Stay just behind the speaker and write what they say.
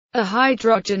A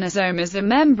hydrogenosome is a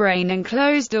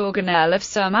membrane-enclosed organelle of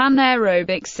some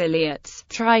anaerobic ciliates,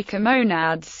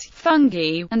 trichomonads,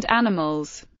 fungi, and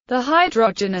animals. The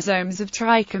hydrogenosomes of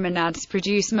trichomonads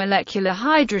produce molecular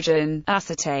hydrogen,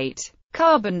 acetate,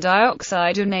 carbon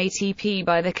dioxide and ATP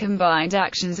by the combined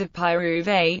actions of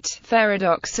pyruvate,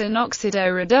 ferredoxin,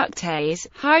 oxido-reductase,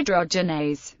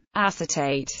 hydrogenase,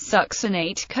 acetate,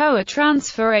 succinate, CoA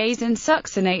transferase and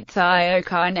succinate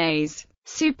thiokinase,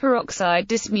 superoxide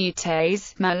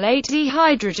dismutase, malate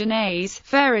dehydrogenase,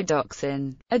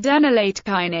 ferredoxin, adenylate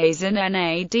kinase and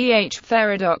NADH.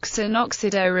 Ferredoxin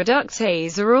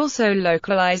oxido-reductase are also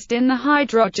localized in the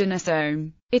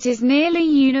hydrogenosome. It is nearly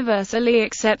universally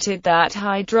accepted that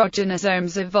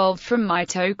hydrogenosomes evolved from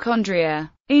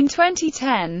mitochondria. In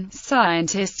 2010,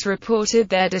 scientists reported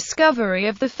their discovery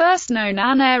of the first known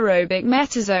anaerobic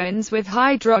metazoans with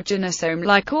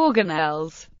hydrogenosome-like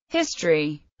organelles.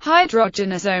 History: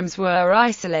 hydrogenosomes were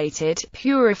isolated,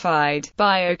 purified,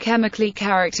 biochemically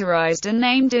characterized and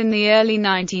named in the early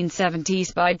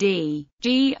 1970s by D.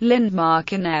 G.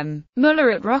 Lindmark and M.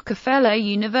 Muller at Rockefeller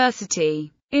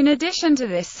University. In addition to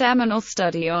this seminal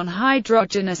study on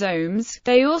hydrogenosomes,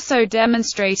 they also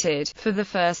demonstrated, for the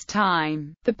first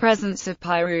time, the presence of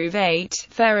pyruvate,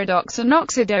 ferredoxin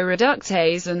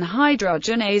oxido-reductase and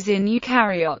hydrogenase in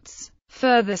eukaryotes.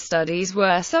 Further studies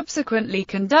were subsequently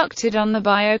conducted on the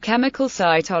biochemical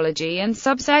cytology and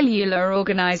subcellular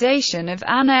organization of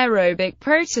anaerobic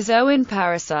protozoan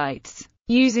parasites.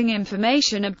 Using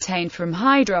information obtained from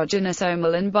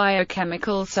hydrogenosomal and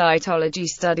biochemical cytology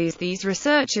studies, these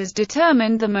researchers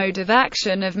determined the mode of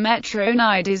action of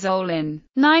metronidazole in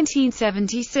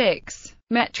 1976.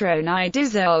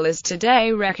 Metronidazole is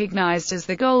today recognized as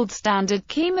the gold standard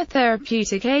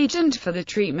chemotherapeutic agent for the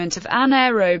treatment of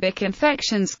anaerobic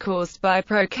infections caused by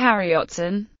prokaryotes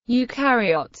and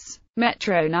eukaryotes.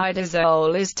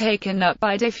 Metronidazole is taken up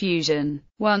by diffusion.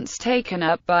 Once taken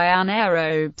up by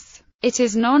anaerobes, it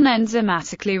is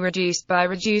non-enzymatically reduced by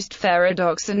reduced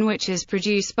ferredoxin, which is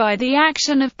produced by the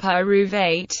action of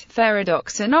pyruvate,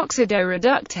 ferredoxin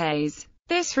oxido-reductase.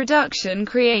 This reduction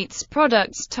creates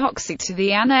products toxic to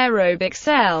the anaerobic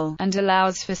cell, and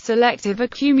allows for selective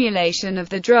accumulation of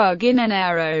the drug in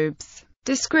anaerobes.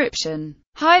 Description: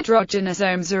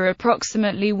 hydrogenosomes are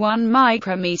approximately 1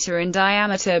 micrometer in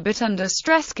diameter, but under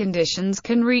stress conditions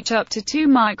can reach up to 2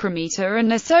 micrometer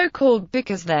and are so called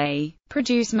because they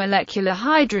produce molecular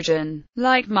hydrogen.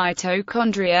 Like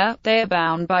mitochondria, they are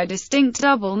bound by distinct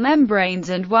double membranes,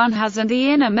 and one has the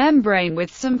inner membrane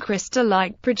with some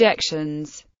crystal-like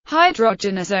projections.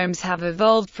 Hydrogenosomes have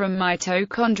evolved from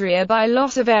mitochondria by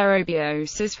loss of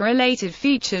aerobiosis-related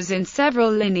features in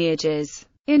several lineages.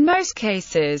 In most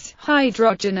cases,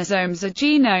 hydrogenosomes are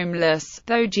genomeless,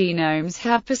 though genomes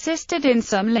have persisted in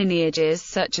some lineages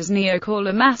such as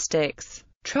neocorlomastics,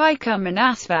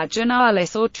 Trichomonas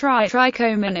vaginalis or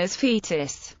Trichomonas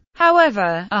foetus.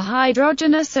 However, a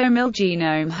hydrogenosomal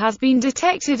genome has been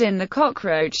detected in the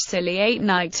cockroach ciliate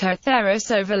Nyctotheris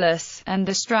ovalus, and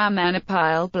the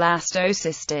Stramenopile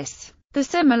blastocystis. The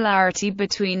similarity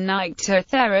between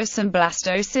Nyctotheris and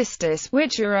blastocystis,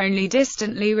 which are only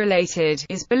distantly related,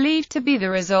 is believed to be the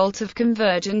result of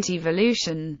convergent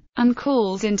evolution, and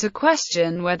calls into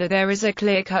question whether there is a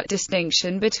clear-cut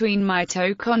distinction between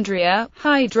mitochondria,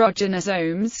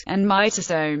 hydrogenosomes, and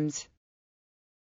mitosomes.